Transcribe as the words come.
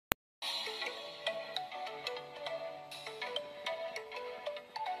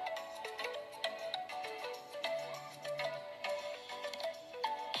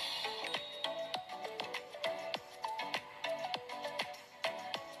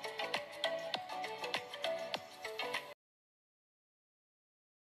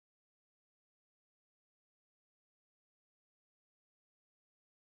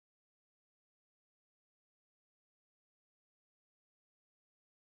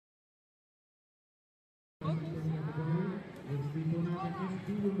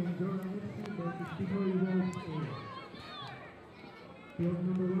Category World A. Field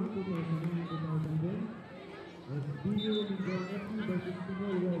number 1, 2009-2010 was BU Mindoro FC versus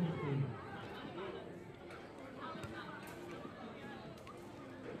Category World A.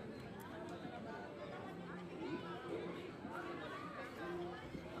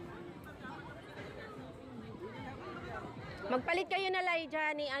 Magpalit kayo na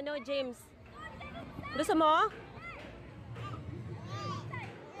Elijah ni James. Gusto mo?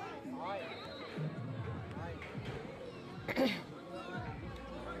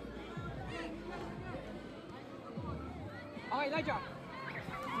 Okay, Elijah.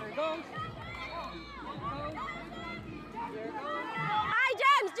 Here goes. Ay,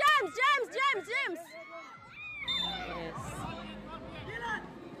 James! Yes.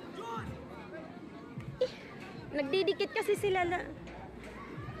 Nagdidikit kasi sila na.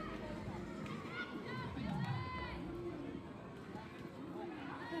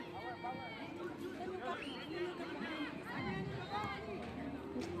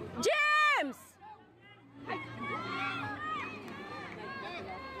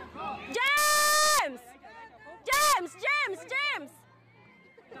 James! James!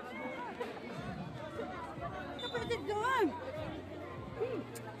 Kapatid doon!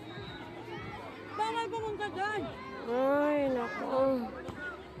 Bawal pumunta doon! Ay, naku.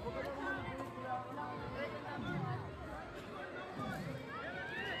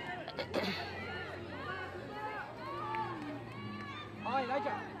 Okay,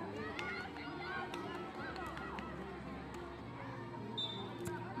 Elijah.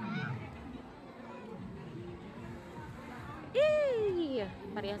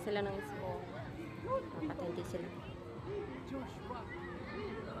 Parehas sila ng score. Patente sila.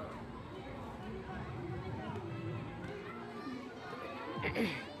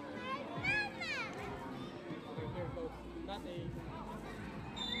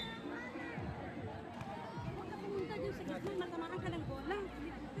 Pumunta dyan sa gitna, matamaan ka ng bola.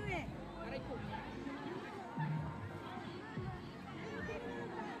 Dito eh. Aray ko.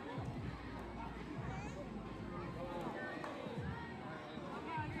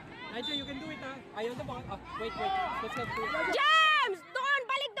 Elijah, you can do it, ha? Ayaw na ba? Wait. Let's not do it. James! Doon!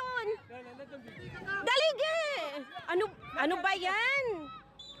 Balik doon! Daligi! Ano ba yan?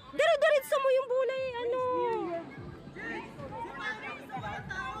 Dire-diretso mo yung bulay.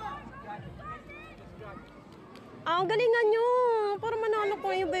 Ang galingan nyo. Para manalo ko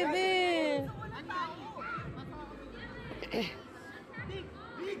yung bebe.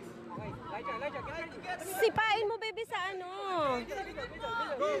 Sipain mo, baby, sa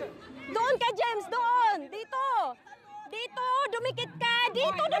Doon ka, James, doon. Dito. Dumikit ka.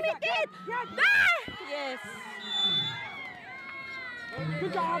 Dito, dumikit. Ah! Yes.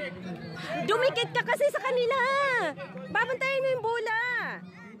 Good job! Dumikit ka kasi sa kanila. Babantayin mo yung bola.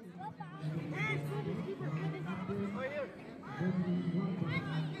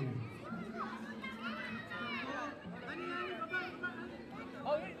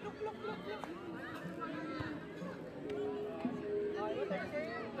 Oh, look.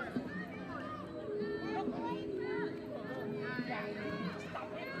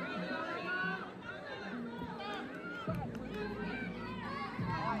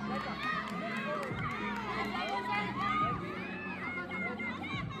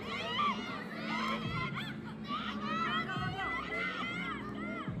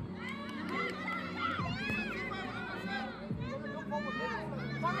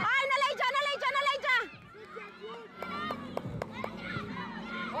 Ay, na-Elijah!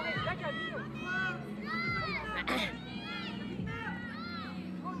 Okay, Elijah, dito.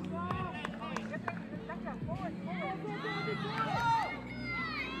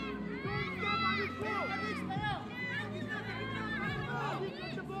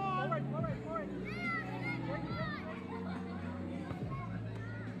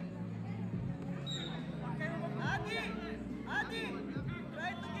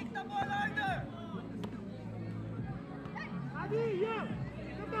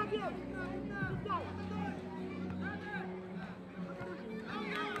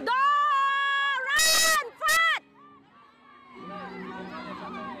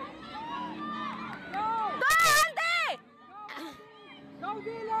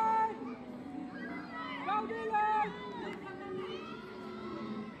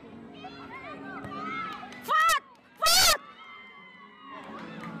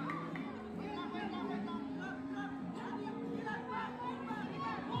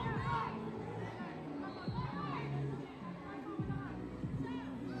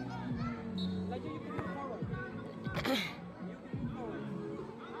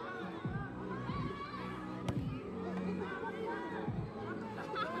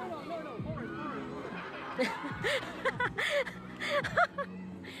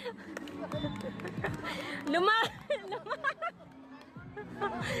 Luma.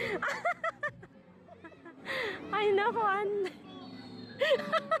 Ay, naku, Ande.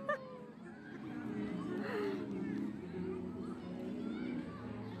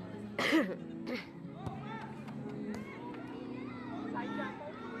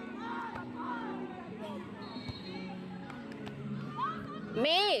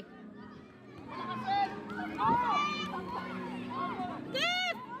 Me!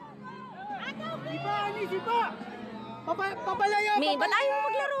 Papalayo! Me, ba't ayaw mo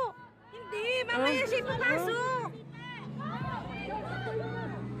maglaro? Hindi, mamaya siya papasok.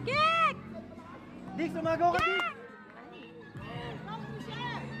 Kek! Dik, sumagaw ka, Dik!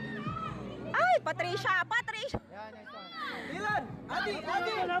 Ay, Patricia! Patricia! Ilan! Adi!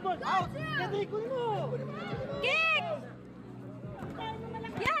 Adi! Out! Katrikon mo! Kick!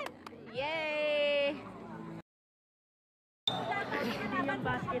 Yan! Yay! Hindi yung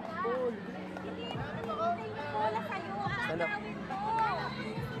basketball. Hindi bola sa'yo. Stand up.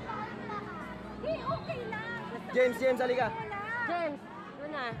 Hey, okay lang. James, halika. James,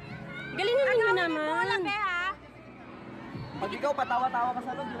 doon na. Galingan nyo naman. Pag ikaw patawa-tawa ka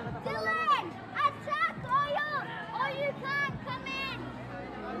sa loob, hindi na kita palalaro. Dylan, attack or you can't come in.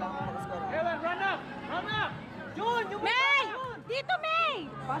 Kailangan ka score. Ellen, run up! Run up! Jun! Yung May! Dito, May!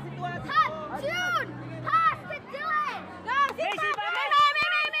 Pass it to Adi. Pass, June, pass to Dylan. Go! Sipa!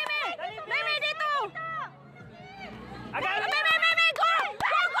 May! Dito! Agad! May! Go! Go!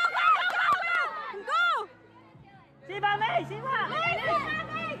 Go! Siba, May! Siba!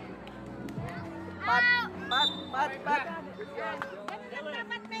 Pat!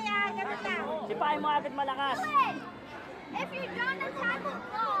 Dapat May, ganun lang. Sipahin mo agad malakas. Dylan, if you don't attack the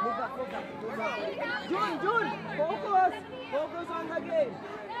ball, Move up. Jun! Focus! Focus on the game.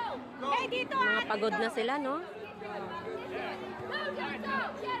 May dito Mga pagod na sila, no?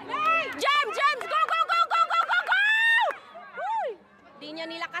 May! James! Go! Uy! Di niya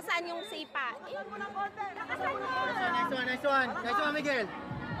nilakasan yung sipa. Nice one, Miguel.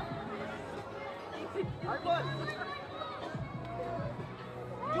 Hardball.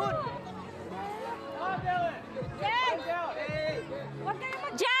 Jun!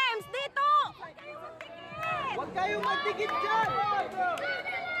 James! Dito! Huwag kayong magdikit dyan!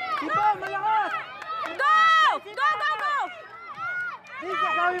 Sipa, malakas! Go! Dig,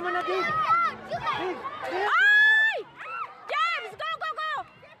 gagawin mo na, Dig! Dig! Ay! James! Go!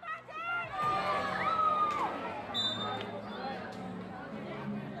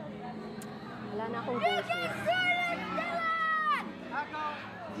 Wala na akong boses. Agaw!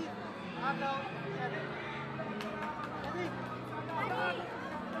 Dig! Agaw! Dig!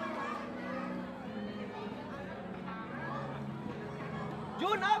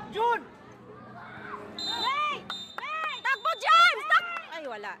 Jun, up! Jun! Takbo, James! Ay,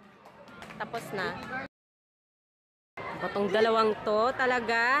 wala. Tapos na. Itong dalawang to,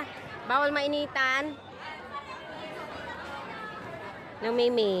 talaga. Bawal mainitan. Nang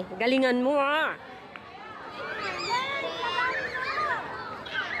Mimi, galingan mo, ha?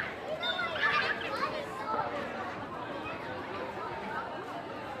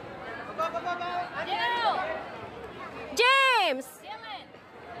 James!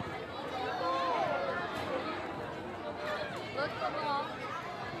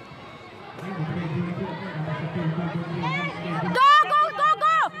 Go!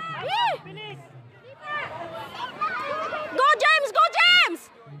 Eh! Go, James!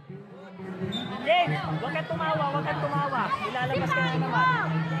 James, huwag kang tumawa. Ilalabas ka na naman.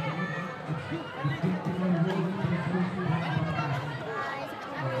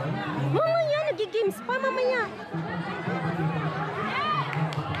 Mamaya, nag-games pa, mamaya.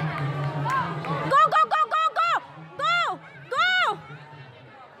 Go!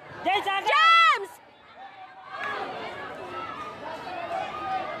 James, agad! James!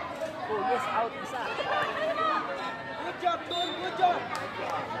 Oh, yes, out isa. Good job, Jun! Good job!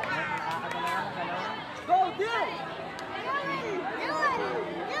 Go, Dil!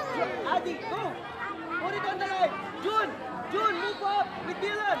 Adi, go! Put it on the line! Jun, move up with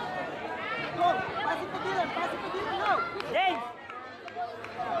Dylan! Go! Pass it to Dylan now! James!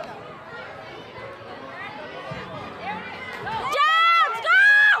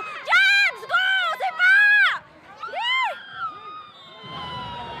 James, go! Sipa! Yay!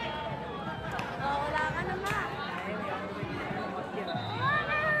 Wala ka naman.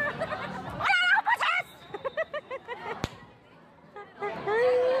 Wala na ako pases! Ang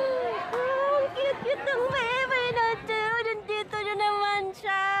cute ng baby natin. Nandito na naman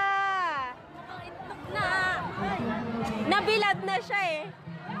siya. Nabilad na siya eh.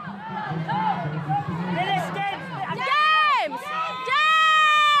 Bilis, James! James!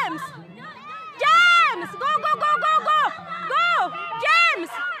 James! James! Go, go, go, go, go! Go!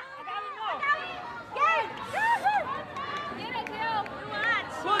 James!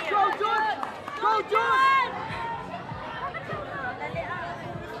 Go, June! Go, June!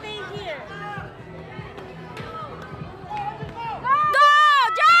 Go!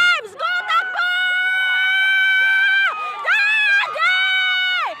 James! Go! Takbo! Daddy!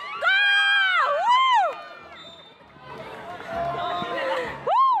 Go! Woo!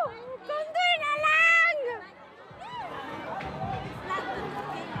 Woo! Kunti na lang!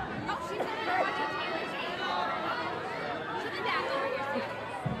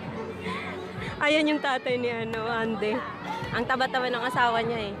 Ayan yung tatay ni Andy. Ang taba-taba ng asawa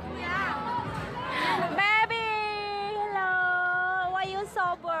niya eh. Baby! Hello! Why you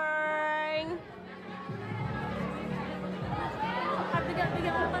so boring?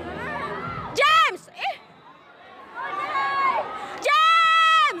 James! Eh!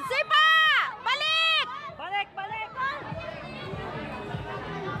 James! Sipa! Balik! Balik, balik!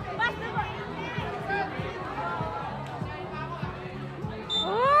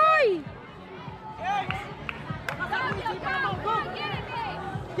 Uy!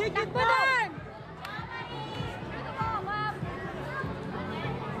 Kick it down!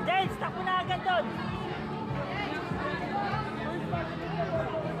 James, takbo na agad doon!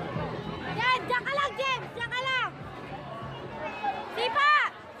 James, diyan ka lang, James! Diyan ka lang! Sipa!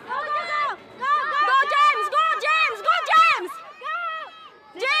 Go, go, go! Go, go! Go, James! Go, James! Go, James! Go!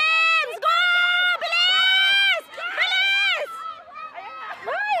 James! Go! Bilis! Bilis!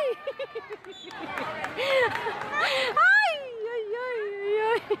 Ay! Ay! Ay! Ay!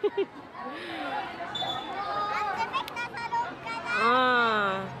 Ay! Ang tipik na sa loob ka na!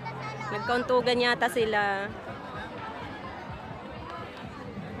 Ah, nagkauntugan yata sila.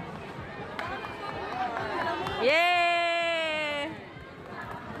 Yeah!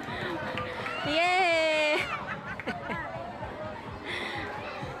 Yeah!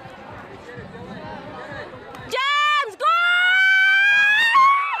 James, go!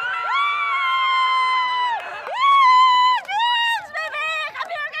 Yeah, James, baby! Come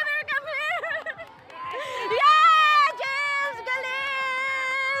here, come here, come here! Yeah, James,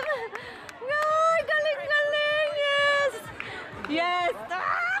 galing! Ay, galing, galing! Yes! Yes!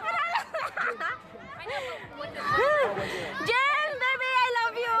 James, baby, I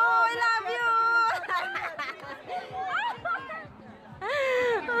love you! I love you!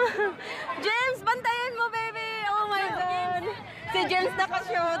 James, bantayan mo, baby! Oh my God! Si James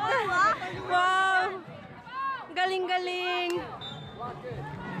nakashoot! Wow! Galing-galing!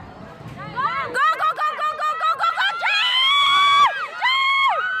 Go, go, go, go, go, go, go, go, James!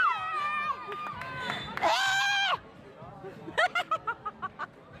 James!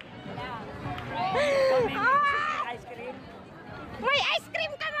 Ice cream. May ice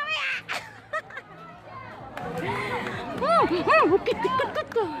cream ka mamaya!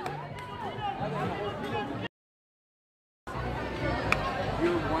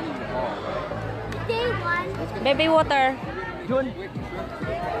 Day one. Baby water. June.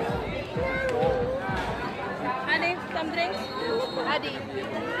 Adi, some drinks? Adi.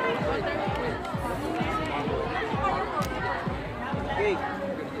 Okay.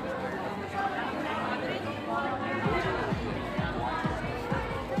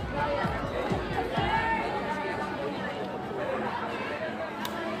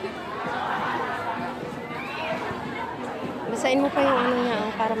 Basain mo pa yung ano niya,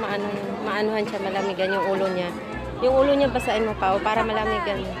 oh, para maanuhan siya, malamigan yung ulo niya. Yung ulo niya basain mo pa, oh, para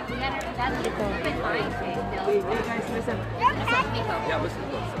malamigan. Ito. Hey, guys, listen. Yeah, listen.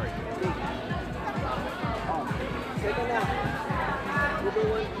 Sorry. Second half. Number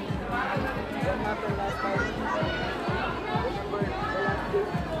one. What happened last time? Remember the last game?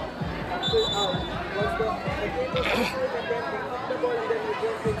 After out, was the game was over and then they took the ball and then we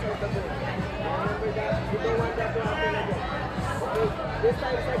just inside the goal. Remember that? We don't want that to happen again. Okay? This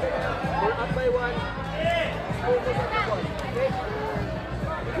time, second half, we're up by one. Focus on the ball. Okay?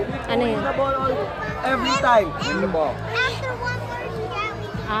 We need to Ano win yun? the ball every time. Win the ball. After one more, yeah, we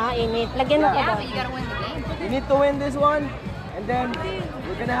can. Ah, init. Lagyan mo pa ba? We need to win this one, and then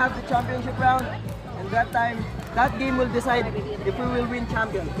we're gonna have the championship round, and that time, that game will decide if we will win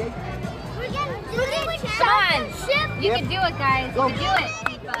champion. Okay? We're gonna do it. Come on. You Yep. can do it, guys. Go. You can do it.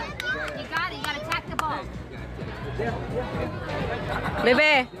 You got it. You got to attack the ball.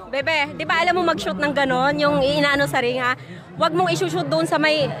 Bebe, di ba alam mo mag-shoot ng ganon, yung inaano sa ring ha? Huwag mong isushoot doon sa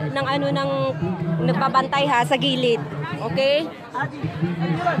may, ng ano, ng nagbabantay ha, sa gilid. Okay? Adi,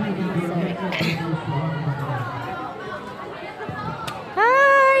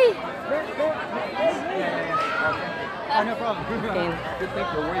 Hi! Uy! No problem. Okay. Good thing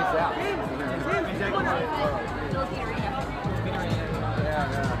the way's out.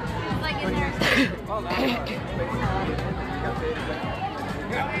 Like in there.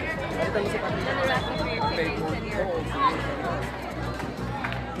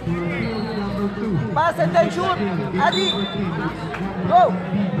 Pass and then shoot. Adi. Go.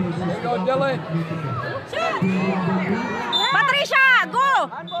 There you go, Dylan. Patricia, go!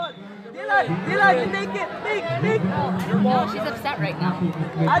 Handball. Dylan, you take it. Take. No, she's upset right now.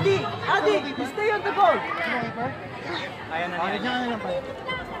 Adi, you stay on the ball. Ayan na lang pa.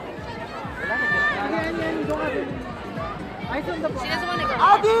 She doesn't want to go.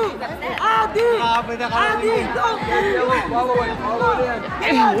 Adi! She's upset. Go! Follow it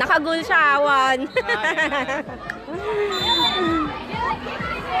in. Nakagul siya, Awan.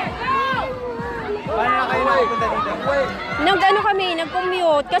 Paano na kayo nakapunta dito? Nag-ano kami,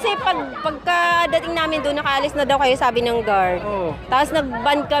 nag-commute. Kasi pagkadating namin doon, nakaalis na daw kayo, sabi ng guard. Oo. Tapos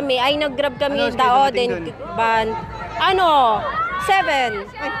nag-ban kami, nag-grab kami, Ano, dao, schedule then natin ban. 7.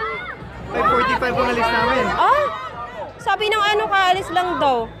 5:45 ang alis namin. Ah? Sabi ng kaalis lang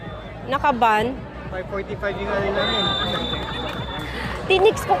daw. Nakaban. 5:45 yung alis namin.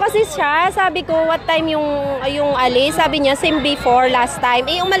 Tinix ko kasi siya. Sabi ko, what time yung alis? Sabi niya, same before last time.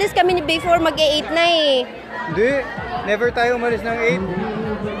 Umalis kami ni before, mag-8 na eh. Hindi. Never tayo umalis ng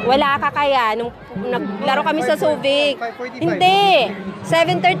 8. Wala ka kaya nung naglaro kami sa Subic. 5:45. Hindi.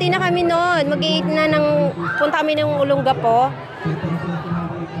 7:30 na kami noon. Mag-8 na punta kami ng Olongapo.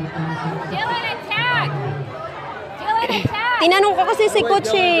 Dylan, attack! Dylan, attack! Tinanong ko kasi si Wait,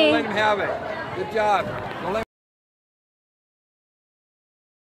 coach Dylan, eh. don't let him have it. Good job.